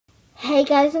Hey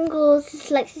guys and girls, this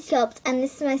is Lexi Shops and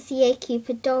this is my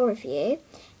C.A.Cupid doll review.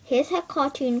 Here's her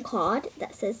cartoon card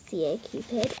that says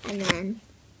C.A.Cupid, and then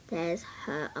there's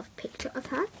a picture of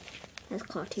her as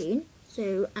cartoon.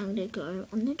 So I'm going to go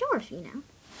on the doll review now.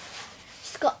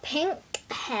 She's got pink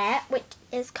hair which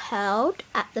is curled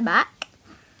at the back.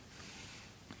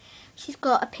 She's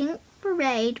got a pink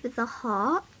braid with a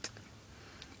heart,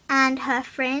 and her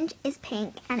fringe is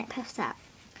pink and it puffs out.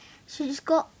 She's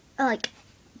got like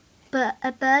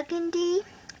a burgundy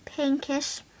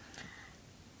pinkish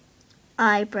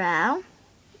eyebrow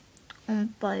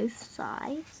on both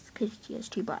sides because she has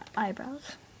two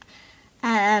eyebrows,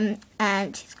 and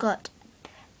she's got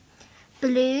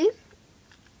blue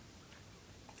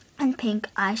and pink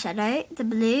eyeshadow. The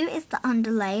blue is the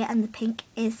underlayer and the pink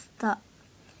is the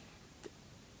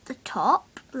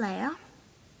top layer.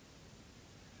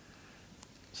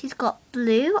 She's got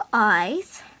blue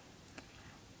eyes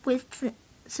with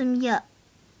some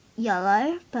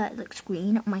yellow, but it looks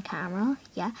green on my camera,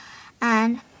 yeah.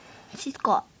 And she's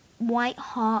got white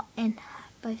heart in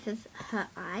both of her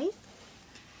eyes.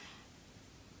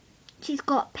 She's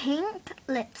got pink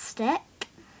lipstick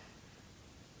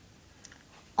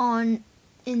in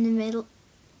the middle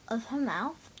of her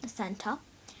mouth, the center.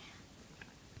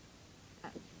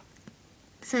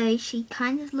 So she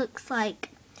kind of looks like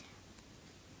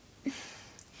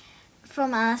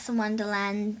from Alice in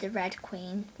Wonderland, the Red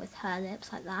Queen, with her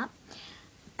lips like that.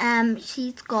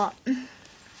 She's got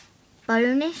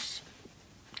bonish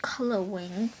colour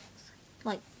wings,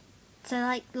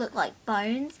 look like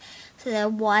bones. So they're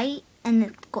white and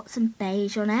it's got some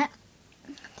beige on it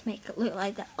to make it look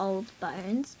like the old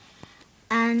bones.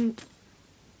 And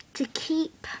to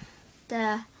keep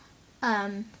the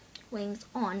wings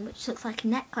on, which looks like a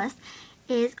necklace,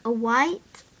 is a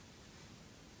white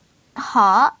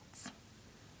heart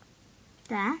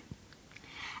there,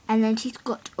 and then she's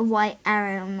got a white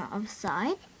arrow on the other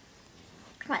side.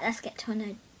 Right, let's get to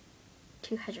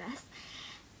her dress.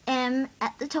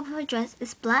 At the top of her dress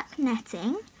is black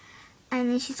netting, and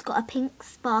then she's got a pink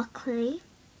sparkly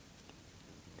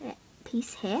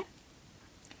piece here,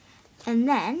 and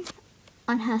then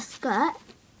on her skirt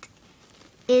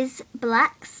is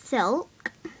black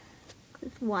silk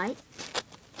with white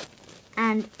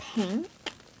and pink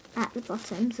at the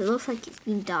bottom, so it looks like it's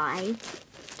been dyed.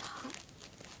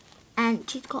 And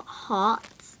she's got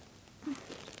hearts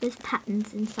with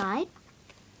patterns inside.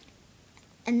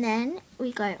 And then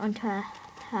we go onto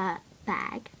her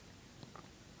bag.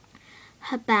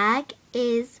 Her bag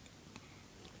is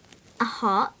a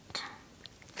heart,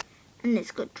 and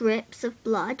it's got drips of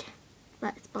blood,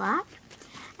 but it's black.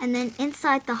 And then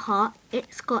inside the heart,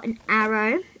 it's got an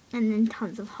arrow and then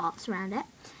tons of hearts around it.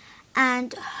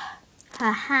 And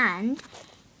her hand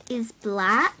is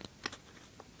black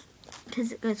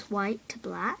because it goes white to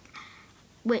black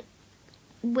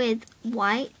with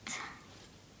white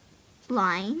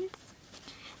lines,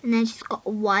 and then she's got a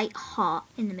white heart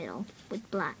in the middle with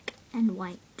black and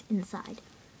white inside.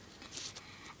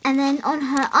 And then on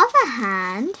her other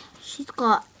hand, she's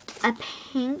got a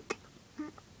pink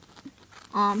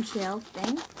arm shield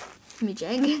thing,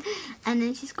 and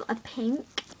then she's got a pink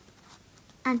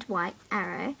and white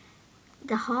arrow.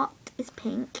 The heart is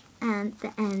pink and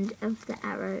the end of the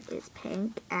arrow is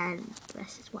pink and the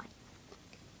rest is white.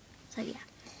 So yeah.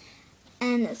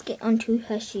 And let's get onto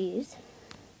her shoes.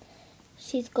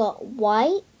 She's got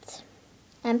white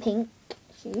and pink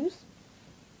shoes,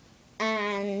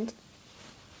 and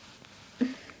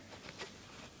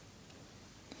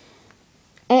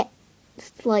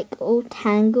it's like all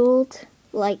tangled,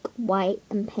 like white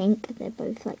and pink. They're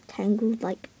both like tangled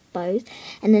like bows.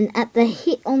 And then at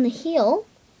the on the heel,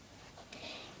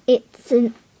 it's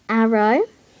an arrow,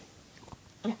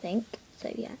 I think.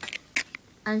 So yeah,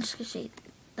 I'm just gonna show you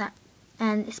that.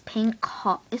 And it's pink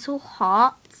heart. It's all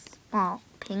hearts. Oh,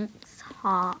 pink's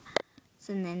hearts,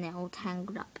 and then they're all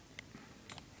tangled up.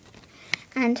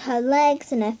 And her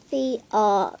legs and her feet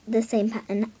are the same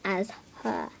pattern as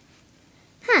her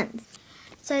hands.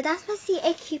 So that's my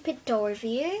C.A.Cupid doll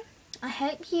review. I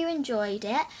hope you enjoyed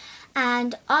it.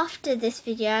 And after this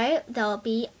video, there'll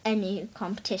be a new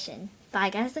competition. Bye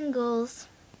guys and girls.